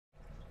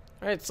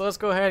Alright, so let's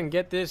go ahead and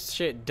get this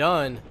shit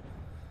done.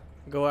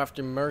 Go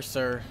after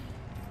Mercer.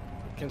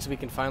 So we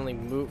can finally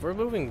move. We're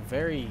moving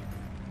very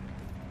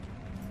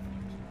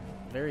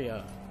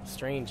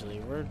strangely.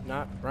 We're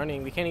not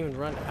running. We can't even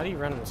run. How do you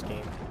run in this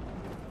game?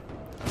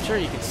 I'm sure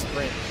you can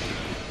sprint.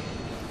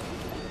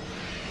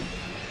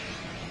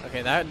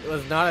 Okay, that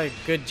was not a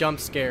good jump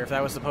scare if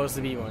that was supposed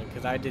to be one,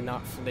 because I did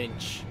not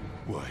flinch.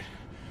 What?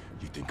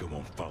 You think I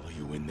won't follow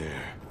you in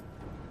there?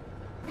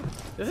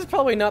 This is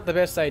probably not the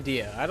best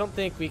idea. I don't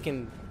think we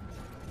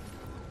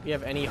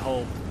have any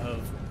hope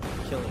of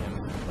killing him.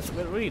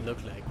 What do he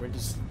look like? We're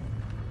just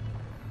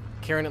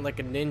carrying it like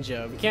a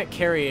ninja. We can't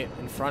carry it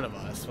in front of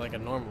us like a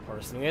normal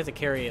person. We have to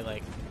carry it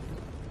like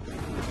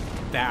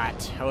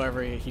that.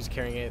 However he's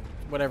carrying it,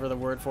 whatever the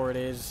word for it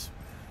is,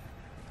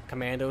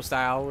 commando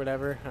style,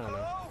 whatever. I don't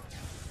know.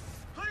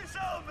 Please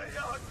help me!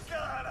 Oh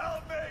God,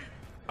 help me!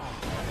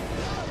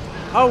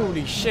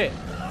 Holy shit!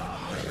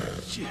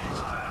 Shit.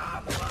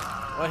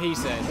 What he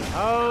said.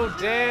 Oh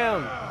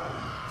damn!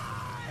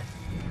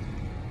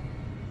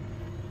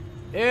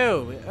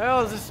 Ew!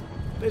 Oh,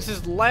 this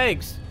is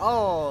legs.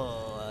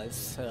 Oh,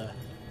 it's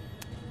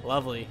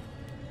lovely.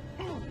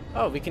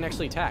 Oh, we can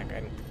actually attack.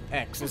 And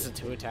X is it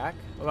to attack?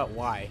 What about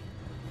Y?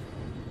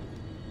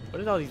 What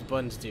did all these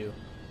buttons do?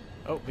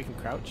 Oh, we can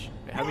crouch.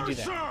 Wait, how do we do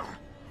that? Mercer!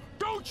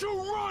 Don't you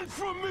run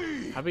from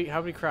me! How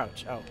do we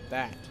crouch? Oh,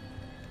 that.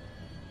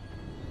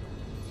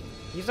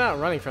 He's not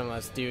running from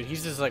us, dude.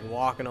 He's just like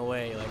walking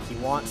away. Like he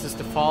wants us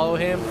to follow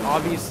him,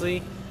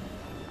 obviously.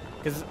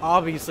 Because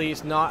obviously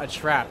it's not a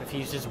trap if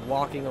he's just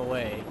walking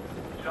away.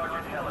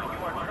 Sergeant Heller, you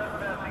are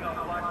trespassing on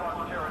the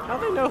Blackwatch territory. How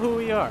do they know who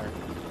we are?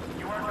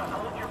 You are to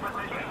hold your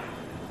position.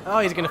 Oh,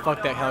 he's gonna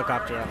fuck that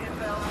helicopter up.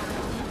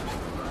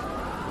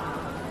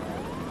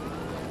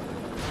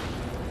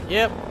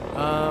 Yep.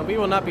 We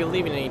will not be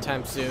leaving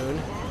anytime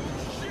soon.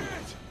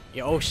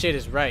 Yeah, oh shit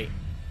is right.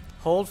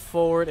 Hold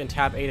forward and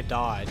tap A to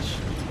dodge.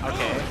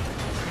 Okay.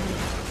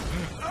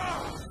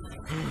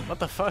 What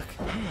the fuck?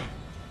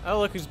 Oh,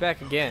 look who's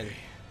back again.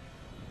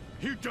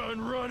 You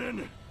done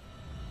running?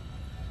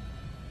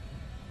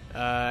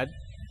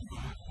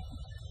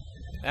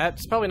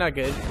 That's probably not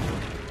good.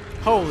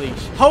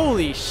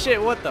 Holy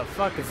shit, what the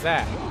fuck is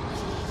that?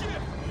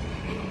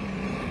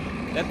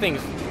 That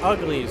thing's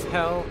ugly as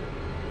hell.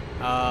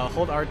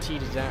 Hold RT to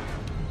down.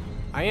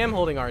 I am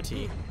holding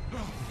RT.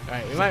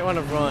 Alright, we might want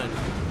to run.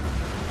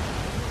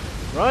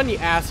 Run, you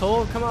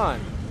asshole, come on.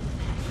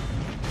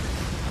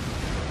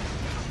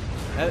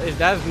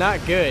 That is not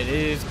good. It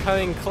is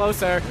coming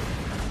closer.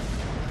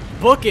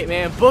 Book it,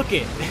 man, book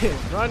it.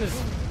 Run is,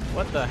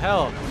 what the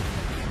hell?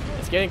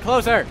 It's getting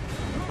closer.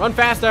 Run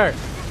faster.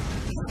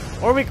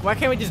 Or why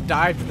can't we just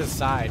dive to the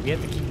side? We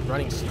have to keep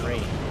running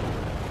straight.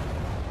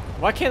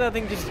 Why can't that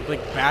thing just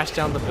like bash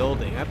down the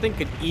building? That thing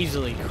could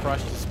easily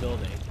crush this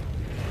building.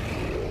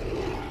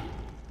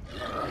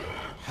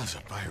 How's a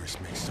virus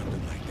make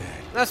something like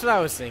that? That's what I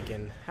was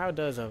thinking. How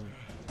does a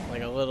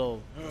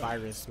little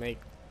virus make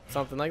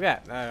something like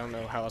that? I don't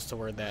know how else to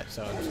word that,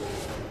 so I'm just...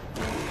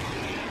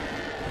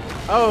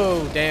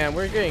 Oh, damn,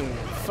 we're getting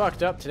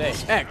fucked up today.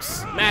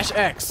 X, mash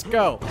X,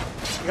 go.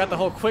 We got the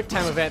whole quick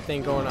time event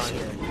thing going on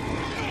here.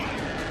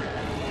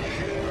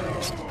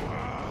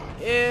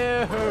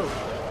 Ew.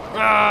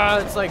 Ah,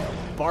 it's like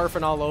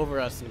barfing all over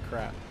us and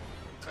crap.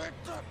 Get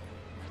the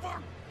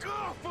fuck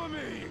off of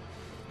me!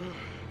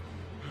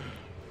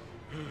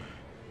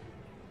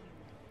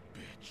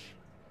 Bitch.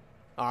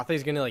 Oh, I thought he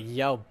was gonna like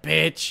yell,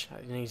 bitch.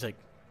 And he's like,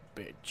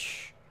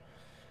 bitch.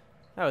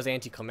 That was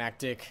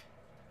anticlimactic.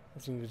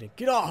 He was like,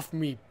 get off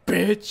me,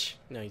 bitch.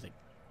 No, he's like,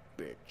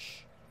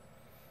 bitch.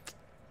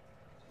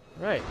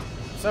 Right.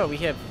 So we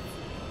have.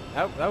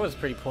 That was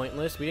pretty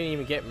pointless. We didn't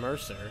even get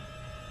Mercer.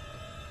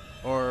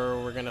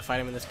 Or we're gonna fight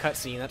him in this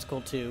cutscene. That's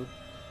cool too.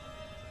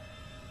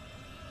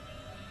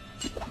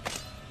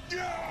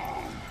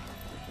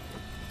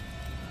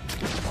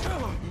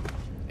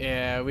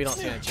 Yeah, we don't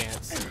stand a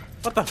chance.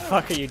 What the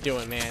fuck are you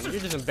doing, man? You're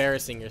just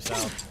embarrassing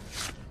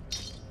yourself.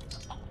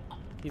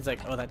 He's like,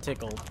 oh, that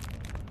tickled.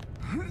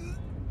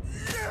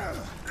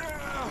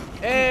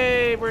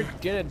 Hey, we're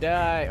gonna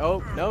die.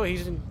 Oh, no,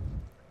 he's in...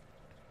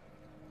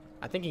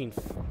 I think he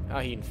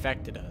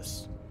infected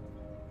us.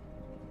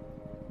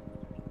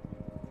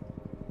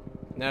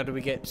 Now do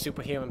we get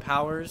superhuman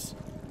powers?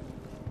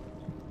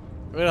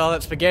 Look at all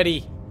that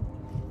spaghetti.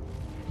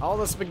 All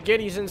the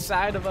spaghetti's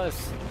inside of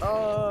us.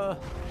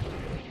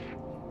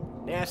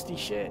 Nasty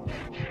shit.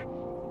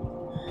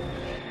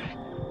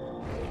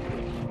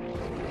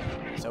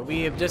 So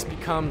we have just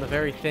become the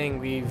very thing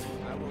we've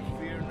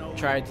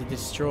tried to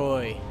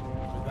destroy.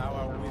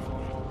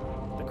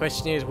 The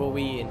question is, will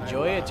we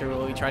enjoy it or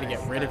will we try to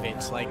get rid of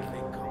it? Like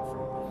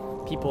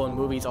people in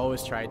movies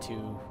always try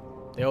to.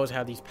 They always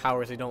have these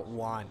powers they don't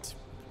want,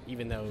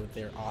 even though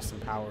they're awesome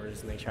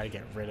powers, and they try to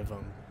get rid of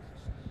them.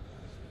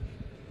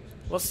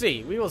 We'll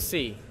see. We will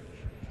see.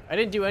 I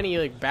didn't do any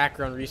like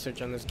background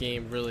research on this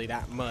game really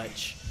that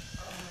much,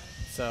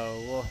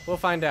 so we'll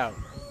find out.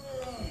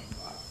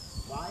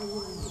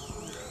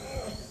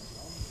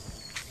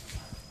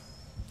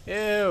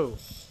 Ew.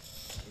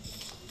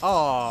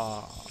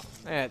 Oh,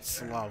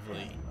 that's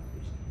lovely.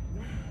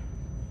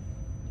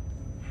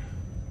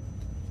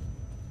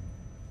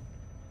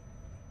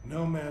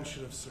 No man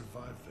should have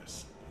survived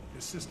this.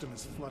 His system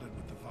is flooded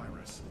with the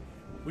virus.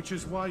 Which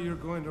is why you're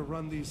going to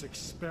run these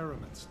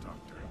experiments,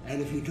 Doctor.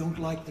 And if you don't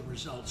like the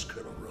results,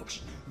 Colonel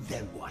Rooks,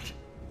 then what?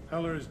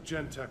 Heller is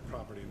Gentek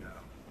property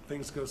now.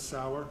 Things go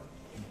sour,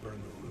 you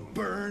burn the room.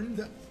 Burn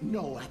the...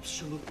 No,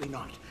 absolutely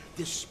not.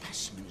 This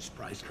specimen is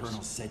priceless. The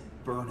Colonel said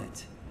burn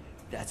it.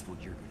 That's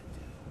what you're gonna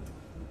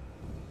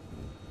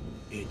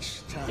do.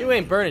 It's time. You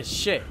ain't burning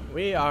shit.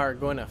 We are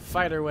going to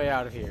fight our way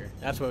out of here.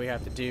 That's what we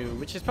have to do,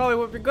 which is probably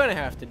what we're going to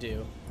have to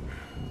do.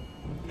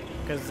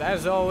 Because,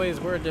 as always,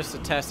 we're just a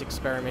test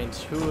experiment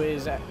who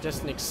is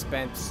just an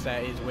expense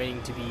that is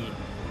waiting to be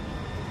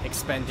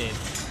expended.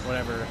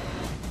 Whatever.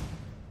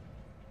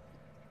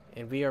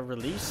 And we are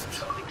released.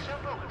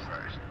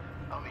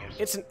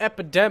 It's an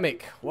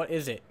epidemic. What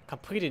is it?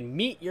 Completed.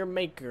 Meet your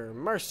maker.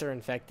 Mercer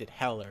infected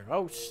Heller.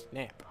 Oh,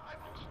 snap.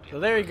 So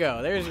there you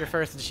go. There's your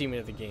first achievement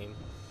of the game.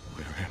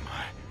 Where am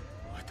I?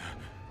 What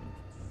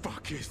the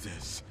fuck is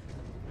this?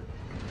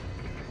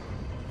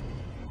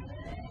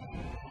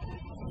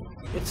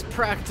 It's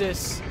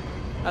practice.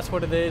 That's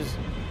what it is.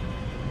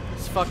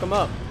 Let's fuck them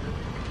up.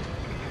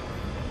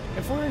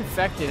 If we're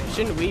infected,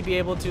 shouldn't we be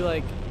able to,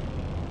 like,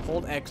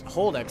 hold X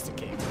to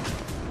kick?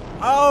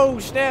 Oh,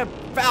 snap!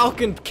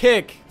 Falcon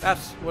kick!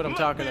 That's what I'm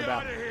talking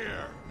about.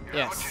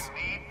 Yes. What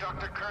you need,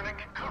 Dr. Koenig?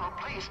 Colonel,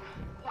 please.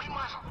 We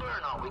must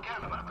learn all we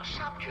can about the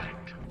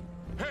subject.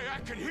 Hey, I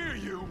can hear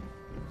you.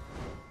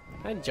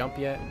 Can I jump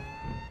yet?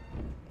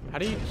 How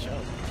do you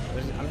jump?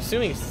 I'm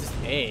assuming it's just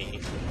A.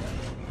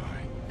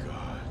 My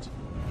God.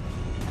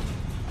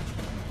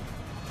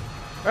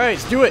 Alright,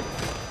 let's do it!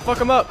 Fuck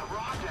him up! The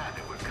raw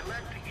data we're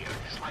collecting here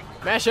is like...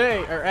 Mash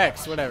A or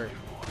X, whatever.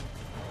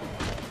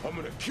 I'm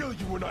gonna kill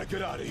you when I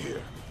get out of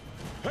here.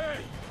 Hey,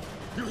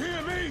 you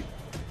hear me?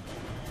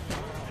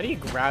 How do you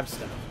grab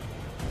stuff?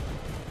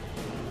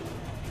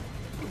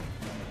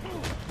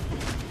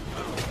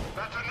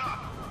 That's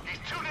enough. He's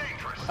too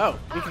dangerous. Oh,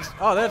 we can.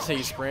 Oh, that's how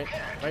you sprint.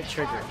 Right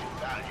trigger.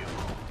 Value.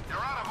 You're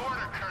out of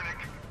order, Koenig.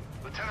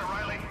 Lieutenant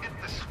Riley, hit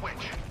the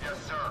switch. Yes,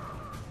 sir.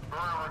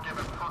 We're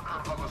giving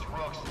Parker Douglas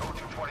Rooks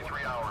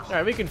 23 hours. All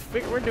right, we can.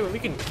 We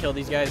can kill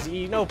these guys.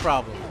 No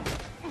problem.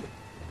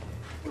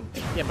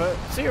 Yeah, but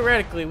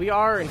theoretically, we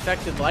are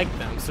infected like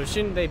them, so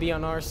shouldn't they be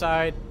on our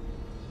side?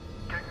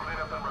 Get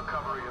cleanup and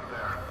recovery in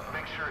there.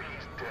 Make sure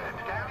he's dead.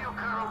 Daniel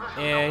Carroll, this is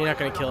Yeah, you're not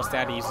gonna kill us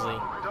that easily.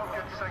 Don't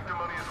get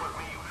sanctimonious with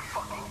me, you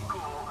fucking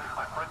ghoul.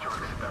 I've read your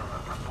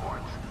experiment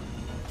reports.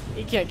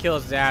 He can't kill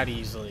us that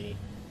easily.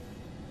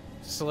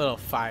 Just a little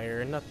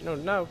fire.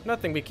 No,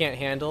 nothing we can't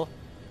handle.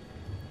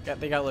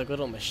 They got like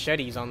little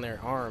machetes on their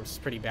arms. It's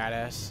pretty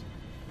badass.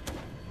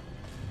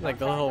 Like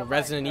the whole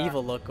Resident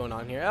Evil look going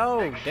on here.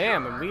 Oh,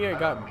 damn, and we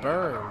got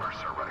burned.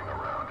 Mercer running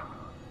around.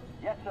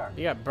 Yes, sir.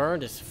 We got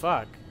burned as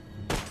fuck.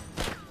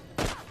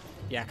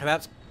 Yeah, because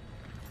that's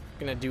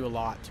gonna do a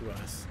lot to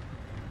us.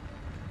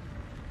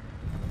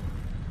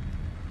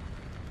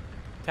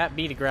 Tap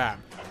B to grab.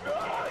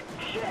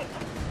 Shoot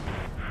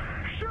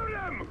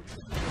him!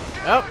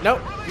 Oh,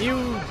 nope.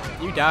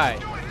 You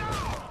died.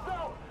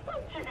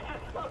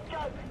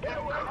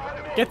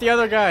 Get the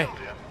other guy.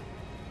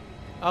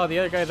 Oh, the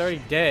other guy's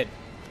already dead.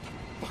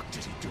 Fuck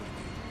did he do?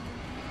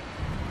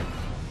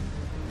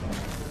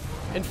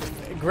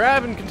 And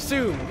grab and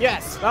consume.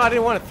 Yes. No, I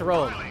didn't want to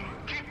throw him.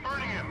 Keep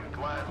burning him.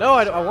 Glad. No,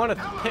 I want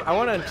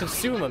to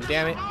consume him.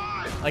 Damn it.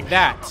 Like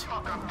that.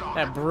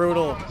 That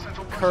brutal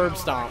curb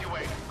stomp.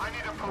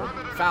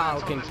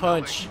 Falcon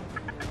punch.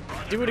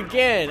 Do it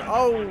again.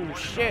 Oh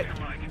shit.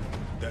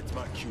 That's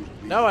my cue.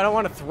 No, I don't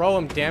want to throw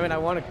him. Damn it. I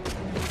want to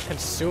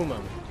consume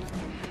him.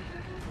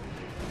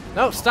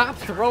 No, stop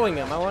throwing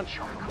him.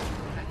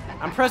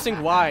 I'm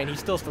pressing Y and he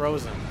still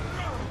throws him.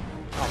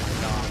 Oh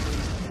my god.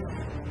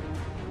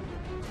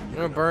 I'm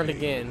gonna burn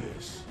again.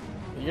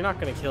 You're not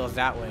gonna kill us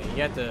that way.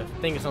 You have to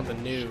think of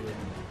something new.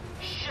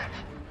 Shit!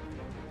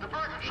 The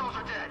bird controls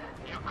are dead.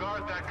 You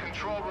guard that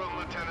control room,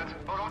 Lieutenant.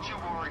 Oh, don't you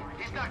worry.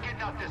 He's not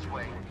getting out this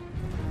way.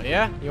 Oh,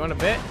 yeah? You want a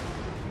bit?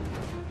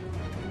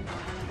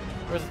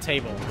 Where's the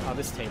table? Oh,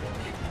 this table.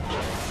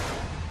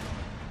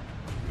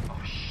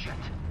 Oh, shit.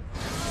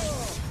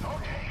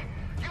 Okay.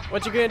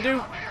 What you gonna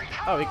do?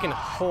 Oh, you can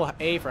hold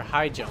A for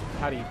high jump.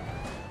 How do you...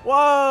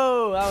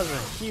 Whoa! That was a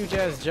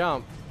huge-ass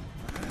jump.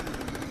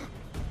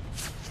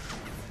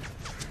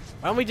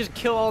 Why don't we just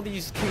kill all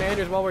these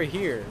commanders while we're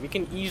here? We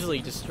can easily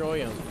destroy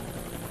them.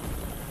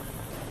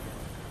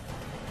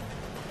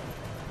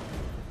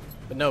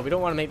 But no, we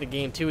don't want to make the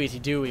game too easy,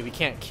 do we? We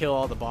can't kill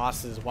all the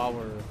bosses while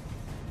we're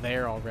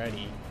there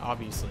already,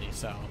 obviously,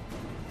 so...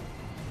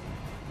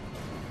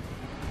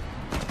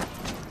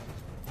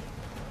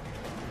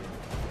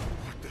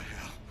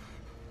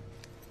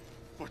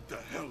 What the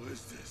hell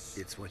is this?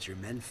 It's what you're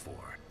meant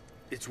for.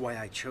 It's why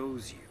I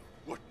chose you.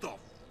 What the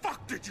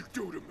fuck did you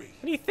do to me?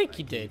 What do you think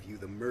you did? Gave you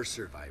the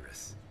Mercer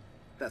virus.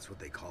 That's what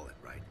they call it,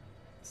 right?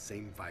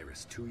 Same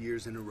virus 2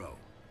 years in a row.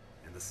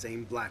 And the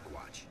same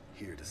Blackwatch,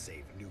 here to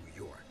save New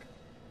York.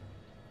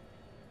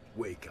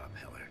 Wake up,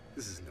 Heller.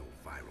 This is no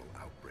viral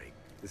outbreak.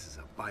 This is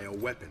a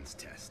bioweapons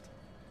test.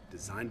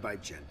 Designed by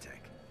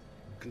Gentek.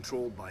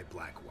 Controlled by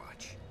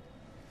Blackwatch.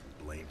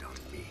 Blamed on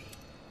me.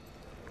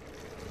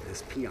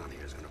 This peon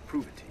here is gonna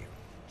prove it to you.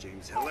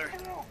 James Heller,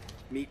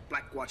 meet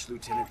Blackwatch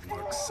Lieutenant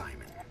Mark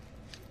Simon.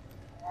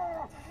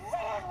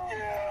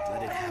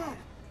 Let it happen.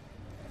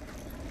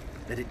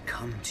 Let it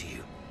come to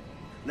you.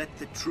 Let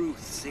the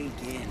truth sink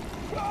in.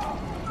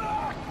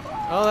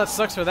 Oh, that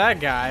sucks for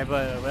that guy,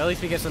 but at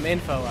least we get some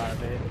info out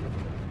of it.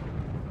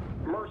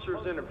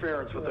 Mercer's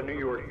interference with the New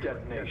York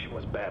detonation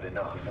was bad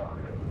enough.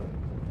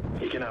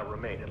 He cannot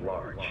remain at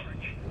large.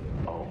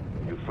 Oh,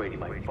 you afraid he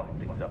might fuck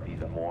things up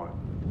even more?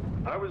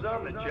 I was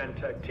on the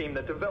Gentek team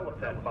that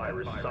developed that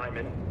virus,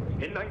 Simon,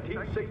 in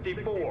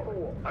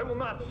 1964. I will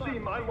not see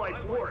my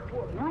life's work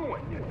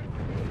ruined.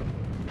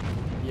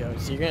 Yo,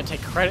 so you're gonna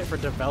take credit for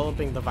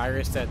developing the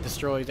virus that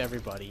destroys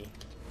everybody.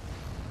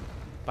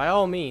 By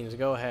all means,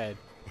 go ahead.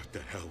 What the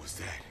hell was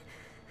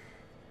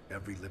that?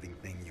 Every living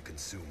thing you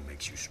consume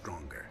makes you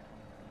stronger.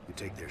 You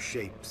take their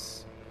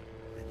shapes,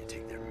 and you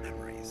take their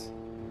memories.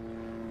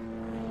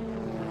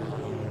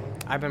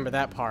 I remember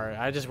that part.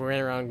 I just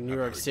ran around New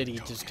York City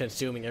just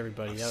consuming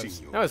everybody.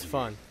 That was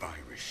fun.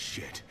 Virus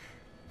shit,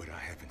 but I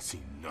haven't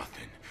seen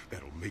nothing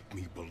that'll make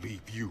me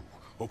believe you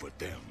over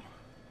them.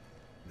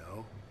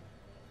 No?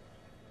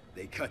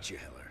 They cut you,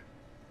 Heller.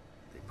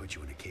 They put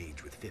you in a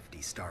cage with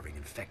 50 starving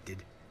infected,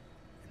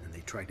 and then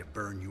they tried to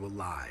burn you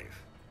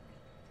alive.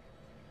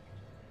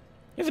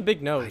 He has a big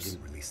I nose.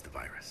 didn't release the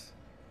virus.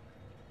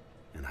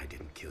 And I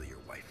didn't kill your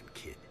wife and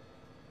kid.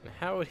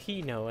 How would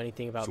he know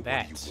anything about So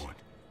that? what do you want?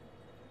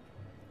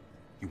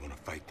 You want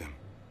to fight them?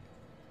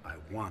 I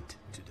want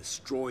to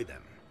destroy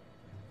them.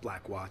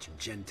 Blackwatch and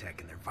Gentek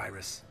and their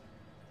virus.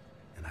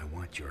 And I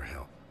want your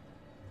help.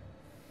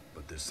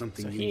 But there's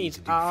something So you he need needs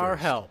to do our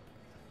first. help.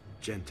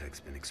 Gentek's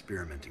been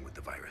experimenting with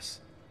the virus,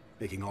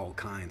 making all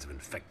kinds of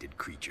infected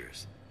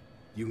creatures.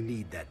 You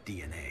need that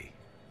DNA.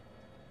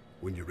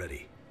 When you're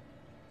ready,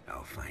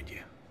 I'll find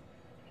you.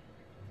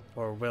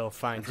 Or we'll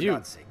find And for you.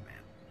 God's sake, man,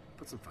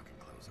 put some fucking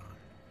clothes on.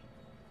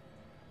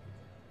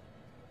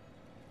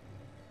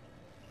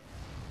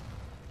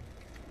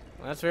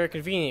 Well, that's very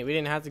convenient. We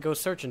didn't have to go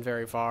searching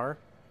very far.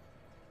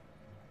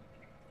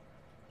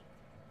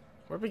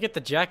 Where'd we get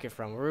the jacket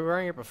from? Were we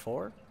wearing it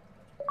before?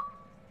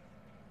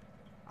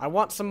 I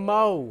want some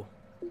mo.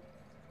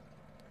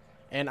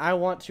 And I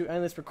want to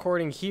end this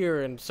recording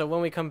here, and so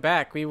when we come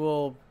back, we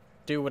will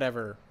do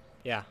whatever.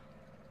 Yeah.